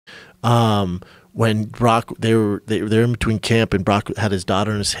when Brock they were in between camp, and Brock had his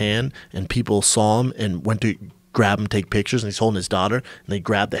daughter in his hand, and people saw him and went to grab him, take pictures, and he's holding his daughter, and they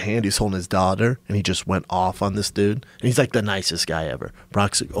grabbed the hand, he's holding his daughter, and he just went off on this dude. And he's like the nicest guy ever.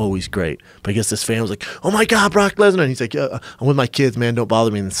 Brock's always great. But I guess this fan was like, oh my God, Brock Lesnar. And he's like, yeah, I'm with my kids, man, don't bother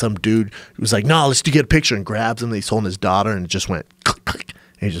me. And some dude was like, no, let's get a picture, and grabs him, and he's holding his daughter, and it just went click, click.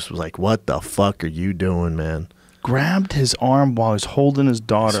 And he just was like, what the fuck are you doing, man? Grabbed his arm while he's holding his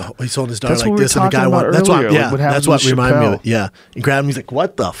daughter. He's holding his daughter that's like this, and the guy went. That's what, yeah, that's what reminded me of it. Yeah, he grabbed him. He's like,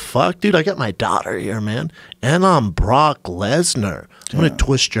 "What the fuck, dude? I got my daughter here, man, and I'm Brock Lesnar. I'm gonna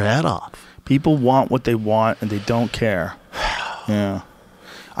twist your head off." People want what they want, and they don't care. Yeah,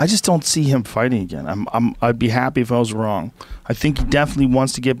 I just don't see him fighting again. I'd be happy if I was wrong. I think he definitely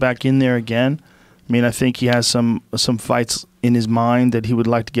wants to get back in there again. I mean, I think he has some fights in his mind that he would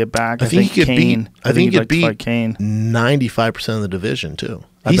like to get back. I think he could beat. I think he could beat 95% of the division too.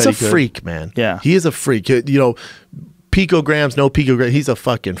 He's a freak, man. Yeah, he is a freak. You know, picograms, no picograms. He's a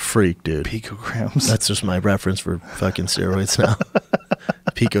fucking freak, dude. Picograms. That's just my reference for fucking steroids now.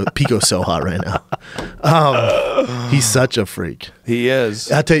 Pico's so hot right now. He's such a freak. He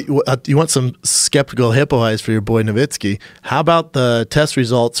is. I tell you, you want some skeptical hippo eyes for your boy Nowitzki? How about the test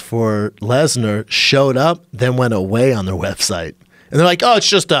results for Lesnar showed up, then went away on their website, and they're like, "Oh, it's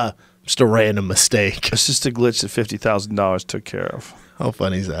just a random mistake. It's just a glitch that $50,000 took care of." How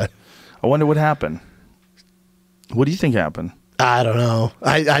funny is that? I wonder what happened. What do you think happened? I don't know.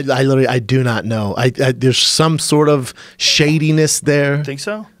 I literally do not know. There's some sort of shadiness there. Think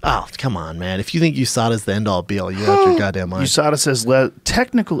so? Oh, come on, man. If you think USADA is the end-all be-all, you're out your goddamn mind. USADA says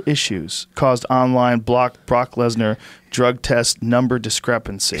technical issues caused online Brock Lesnar drug test number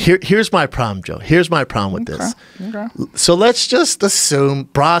discrepancy. Here's my problem, Joe. Here's my problem with this. Okay. So let's just assume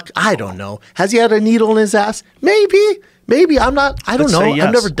Brock, I don't know. Has he had a needle in his ass? Maybe. I don't know. Yes.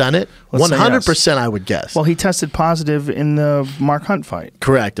 I've never done it. 100% I would guess. Well, he tested positive in the Mark Hunt fight.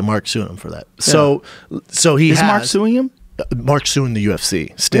 Correct, and Mark's suing him for that. Yeah. So he Is Mark suing him? Mark's suing the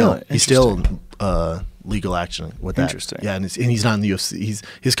UFC. Still. Really? He's still legal action with that. Interesting. Yeah, and he's not in the UFC.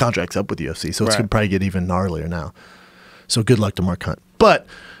 His contract's up with the UFC, so it's going to probably get even gnarlier now. So good luck to Mark Hunt. But,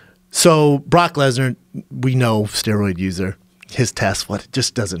 so Brock Lesnar, we know, steroid user. His test, it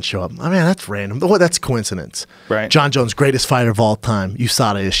just doesn't show up. I mean, that's random. That's coincidence. Right. John Jones, greatest fighter of all time.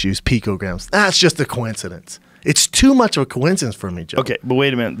 USADA issues, picograms. That's just a coincidence. It's too much of a coincidence for me, Joe. Okay, but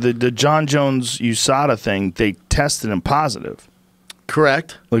wait a minute. The John Jones USADA thing, they tested him positive.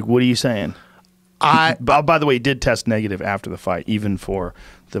 Correct. Like, what are you saying? By the way, he did test negative after the fight, even for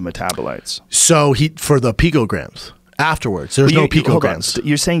the metabolites. So for the picograms. Afterwards, there's no picograms.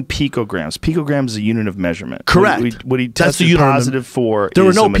 You're saying picograms. Picograms is a unit of measurement. Correct. What he tested positive for there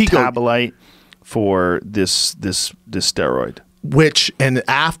is were no a metabolite for this steroid. And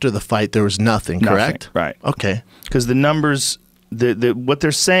after the fight, there was nothing. Correct. Right. Okay. Because the numbers, what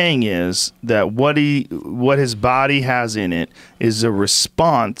they're saying is that what his body has in it is a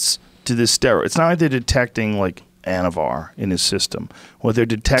response to this steroid. It's not like they're detecting like Anavar in his system. What they're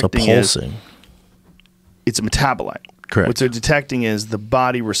detecting is it's a metabolite. Correct. What they're detecting is the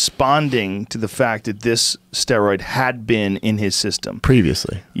body responding to the fact that this steroid had been in his system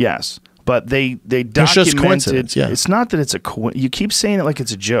previously. Yes, but they documented. It's just coincidence. Yeah. It's not that it's a you keep saying it like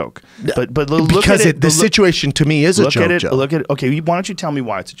it's a joke, but look because at it. The situation to me is a joke. Look at it. Okay, why don't you tell me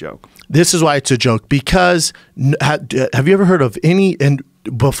why it's a joke? This is why it's a joke. Because have you ever heard of any? And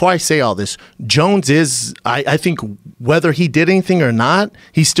before I say all this, Jones is, I think, whether he did anything or not,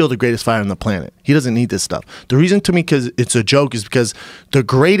 he's still the greatest fighter on the planet. He doesn't need this stuff. The reason to me because it's a joke is because the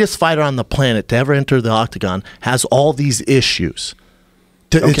greatest fighter on the planet to ever enter the octagon has all these issues.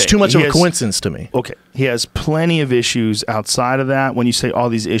 It's too much of a coincidence to me. Okay. He has plenty of issues outside of that. When you say all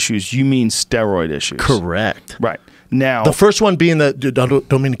these issues, you mean steroid issues. Correct. Right. Now, the first one being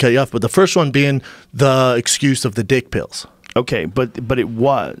don't mean to cut you off, but the first one being the excuse of the dick pills. Okay, but it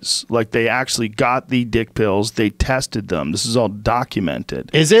was like they actually got the dick pills. They tested them. This is all documented.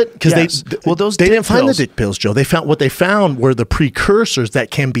 Is it? Because yes. they didn't find the dick pills, Joe. What they found were the precursors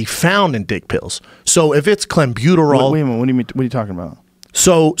that can be found in dick pills. So if it's clenbuterol, wait a minute. What do you mean? What are you talking about?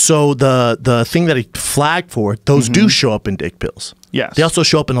 So the thing that he flagged for, those do show up in dick pills. Yes, they also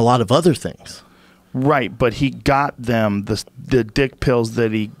show up in a lot of other things. Right, but he got them the dick pills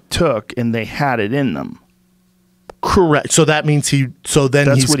that he took, and they had it in them. Correct. So that means that's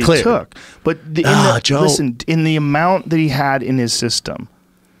he's what clear. he took. But Joe. Listen, in the amount that he had in his system,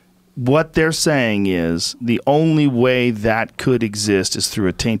 what they're saying is the only way that could exist is through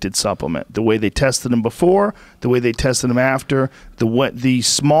a tainted supplement. The way they tested him before, the way they tested him after, the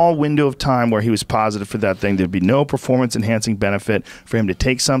small window of time where he was positive for that thing, there'd be no performance-enhancing benefit for him to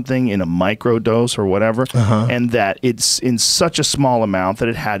take something in a micro dose or whatever, and that it's in such a small amount that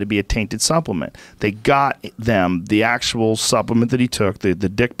it had to be a tainted supplement. They got them the actual supplement that he took, the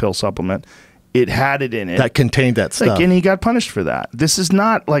dick pill supplement. It had it in it. That contained that stuff. And he got punished for that. This is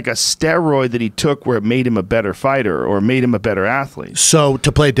not like a steroid that he took where it made him a better fighter or made him a better athlete. So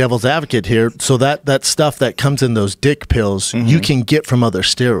to play devil's advocate here, so that stuff that comes in those dick pills, you can get from other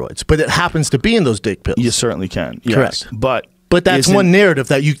steroids. But it happens to be in those dick pills. You certainly can. Yes. Correct. But that's one narrative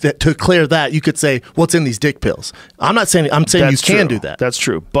that to clear that, you could say, well, it's in these dick pills. I'm saying you can do that. That's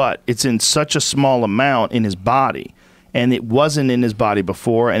true. But it's in such a small amount in his body. And it wasn't in his body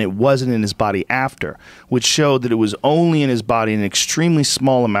before, and it wasn't in his body after, which showed that it was only in his body in extremely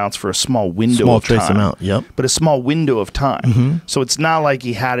small amounts for a small window of time. Small trace amount, yep. But a small window of time. So it's not like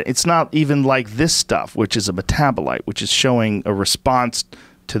he had it. It's not even like this stuff, which is a metabolite, which is showing a response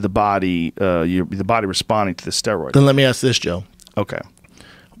to the body, the body responding to the steroid. Then let me ask this, Joe. Okay.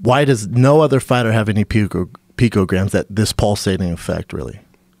 Why does no other fighter have any picograms that this pulsating effect, really?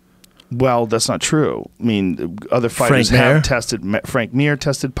 Well, that's not true. I mean, other fighters have tested. Frank Mir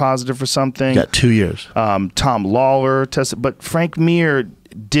tested positive for something. Got 2 years. Tom Lawler tested, but Frank Mir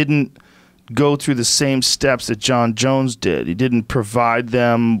didn't go through the same steps that John Jones did. He didn't provide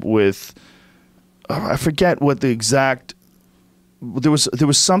them with. I forget what the exact. There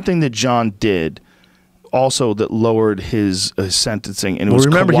was something that John did, also that lowered his sentencing, and it was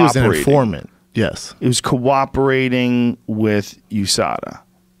remember he was an informant. Yes, it was cooperating with USADA.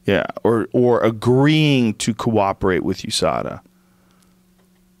 Yeah, or agreeing to cooperate with USADA.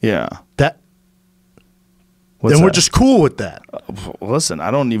 Yeah. Then we're just cool with that. Listen, I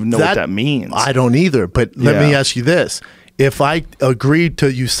don't even know what that means. I don't either, but let me ask you this. If I agreed to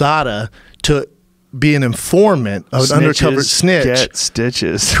USADA to be an informant, an undercover snitch. Get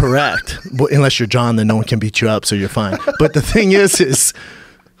stitches. Correct. Well, unless you're John, then no one can beat you up, so you're fine. But the thing is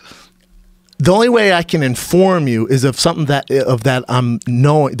the only way I can inform you is of something that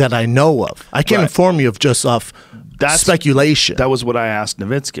I know of. I can't inform you of just off speculation. That was what I asked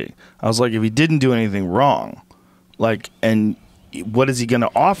Nowitzki. I was like, if he didn't do anything wrong, and what is he going to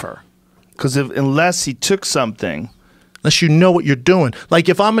offer? Because unless he took something, unless you know what you're doing, like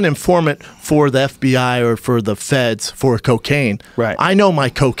if I'm an informant for the FBI or for the feds for cocaine, I know my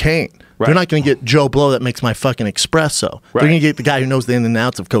cocaine. They're not going to get Joe Blow that makes my fucking espresso. They're going to get the guy who knows the ins and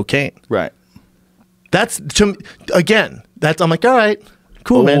outs of cocaine. Right. That's I'm like, all right,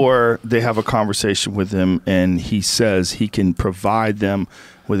 cool, man. Or they have a conversation with him, and he says he can provide them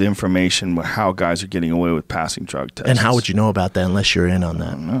with information with how guys are getting away with passing drug tests. And how would you know about that unless you're in on that?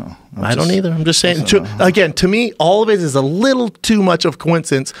 I don't know. I don't either. I'm just saying. To me, all of it is a little too much of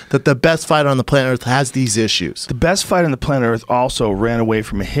coincidence that the best fighter on the planet Earth has these issues. The best fighter on the planet Earth also ran away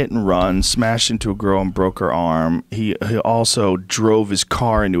from a hit and run, smashed into a girl and broke her arm. He also drove his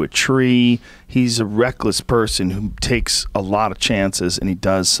car into a tree. He's a reckless person who takes a lot of chances, and he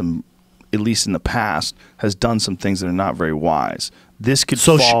does some, at least in the past, has done some things that are not very wise. This could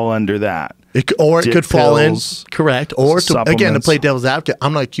fall under that. It could fall in, correct. Or, to play devil's advocate,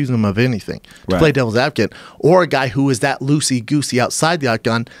 I'm not accusing him of anything. To play devil's advocate, or a guy who is that loosey-goosey outside the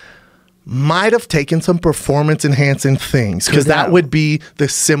octagon might have taken some performance-enhancing things, because that would be the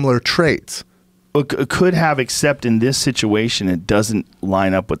similar traits. Could have, except in this situation, it doesn't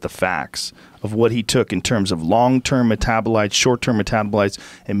line up with the facts of what he took in terms of long-term metabolites, short-term metabolites,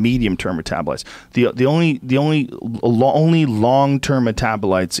 and medium-term metabolites. The only long-term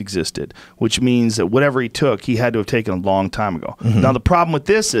metabolites existed, which means that whatever he took, he had to have taken a long time ago. Now, the problem with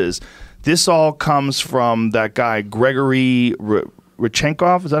this is this all comes from that guy Gregory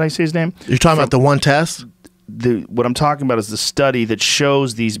Rodchenkov. Is that how you say his name? You're talking about the one test? What I'm talking about is the study that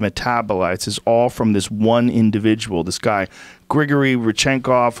shows these metabolites is all from this one individual, this guy, Grigory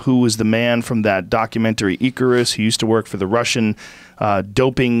Rodchenkov, who was the man from that documentary Icarus, who used to work for the Russian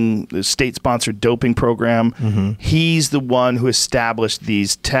state-sponsored doping program. He's the one who established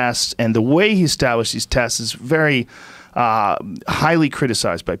these tests, and the way he established these tests is very highly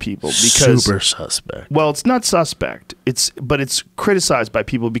criticized by people. Because, super suspect. Well, it's not suspect. But it's criticized by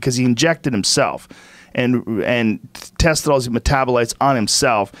people because he injected himself and tested all these metabolites on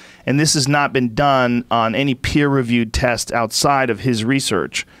himself, and this has not been done on any peer-reviewed test outside of his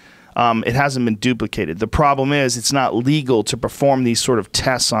research. It hasn't been duplicated. The problem is it's not legal to perform these sort of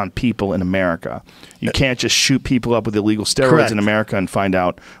tests on people in America. You can't just shoot people up with illegal steroids in America and find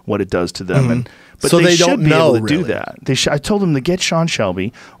out what it does to them. But So they should don't be know, able to do really. that. I told them to get Sean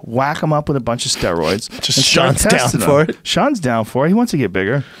Shelby, whack him up with a bunch of steroids. Just and start Sean's down testing for him. it. Sean's down for it. He wants to get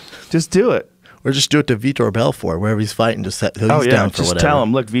bigger. Just do it. Or just do it to Vitor Belfort, wherever he's fighting. He's down for just whatever. tell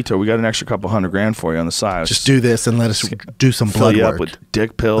him, look, Vitor, we got an extra couple $100,000 for you on the side. Just do this and let us do some fill blood you work. up with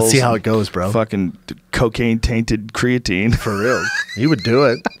dick pills. Let's see how it goes, bro. Fucking cocaine tainted creatine. For real. He would do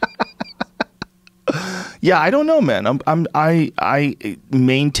it. Yeah, I don't know, man. I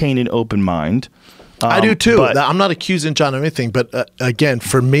maintain an open mind. I do too. but- I'm not accusing John of anything, but again,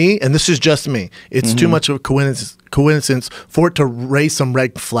 for me, and this is just me, it's too much of a coincidence for it to raise some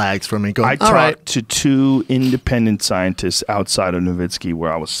red flags for me. Going, I all talked right, to 2 independent scientists outside of Nowitzki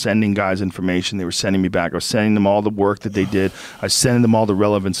where I was sending guys information. They were sending me back. I was sending them all the work that they did. I was sending them all the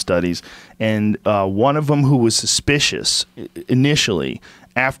relevant studies. And one of them who was suspicious initially,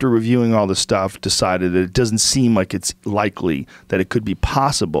 after reviewing all the stuff, decided that it doesn't seem like it's likely that it could be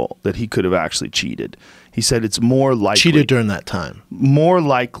possible that he could have actually cheated. He said it's more likely. cheated during that time. More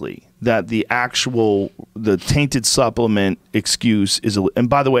likely that the tainted supplement excuse is, and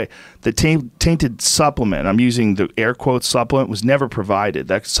by the way, the tainted supplement, I'm using the air quotes supplement, was never provided.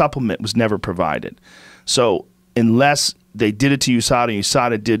 That supplement was never provided. So unless they did it to USADA and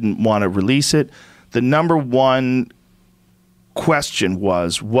USADA didn't want to release it, the number one question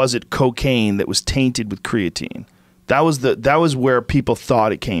was it cocaine that was tainted with creatine? That was where people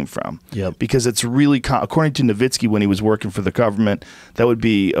thought it came from. Yep. Because it's really according to Nowitzki, when he was working for the government, that would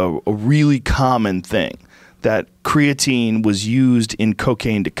be a really common thing, that creatine was used in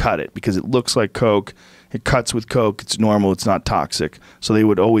cocaine to cut it because it looks like coke, it cuts with coke, it's normal, it's not toxic. So they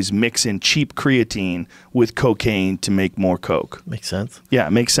would always mix in cheap creatine with cocaine to make more coke. Makes sense. Yeah,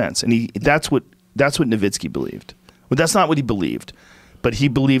 it makes sense. And that's what Nowitzki believed. Well, that's not what he believed, but he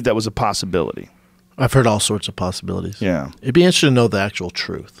believed that was a possibility. I've heard all sorts of possibilities. Yeah. It'd be interesting to know the actual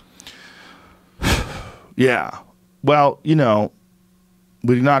truth. Yeah. Well, we're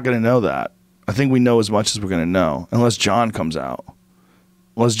not going to know that. I think we know as much as we're going to know, unless John comes out.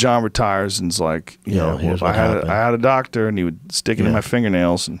 Unless John retires and's like, here's what I happened. had a doctor and he would stick it in my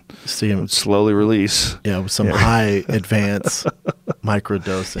fingernails and See him, slowly release. yeah, with some high advance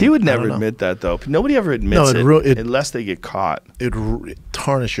microdosing. He would I never don't know. admit that, though. Nobody ever admits it unless they get caught. It'd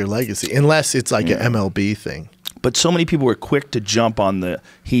tarnish your legacy, unless it's like an MLB thing. But so many people were quick to jump on the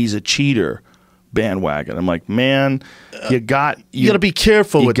he's a cheater bandwagon. I'm like, man, you got to be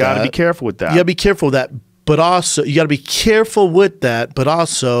careful with that. You got to be careful with that. You got to be careful with that. But also, you got to be careful with that. But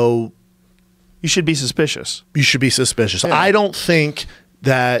also, you should be suspicious. you should be suspicious. Yeah. I don't think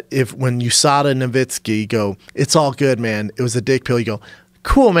that when USADA and Nowitzki go, it's all good, man. It was a dick pill. You go,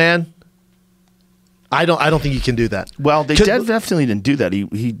 cool, man. I don't think you can do that. Well, they definitely didn't do that.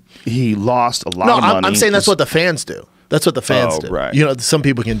 He lost a lot of money. I'm saying that's what the fans do. That's what the fans do. Right. Some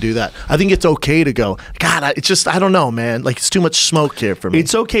people can do that. I think it's okay to go, God, it's just, I don't know, man. Like, it's too much smoke here for me.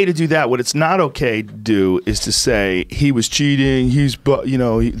 It's okay to do that. What it's not okay to do is to say he was cheating. He's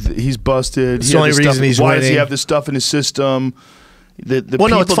busted. It's the only reason he's Why does he winning. have this stuff in his system? No,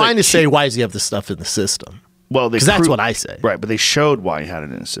 it's fine to say, why does he have this stuff in the system? Well, because that's what I say. Right, but they showed why he had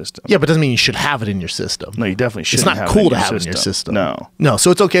it in his system. Yeah, but it doesn't mean you should have it in your system. No, you definitely shouldn't. It's not cool to have it in your system. No. So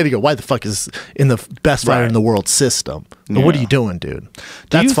it's okay to go, why the fuck is in the best fighter in the world system? What are you doing, dude?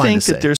 That's fine to say. Do you think that there's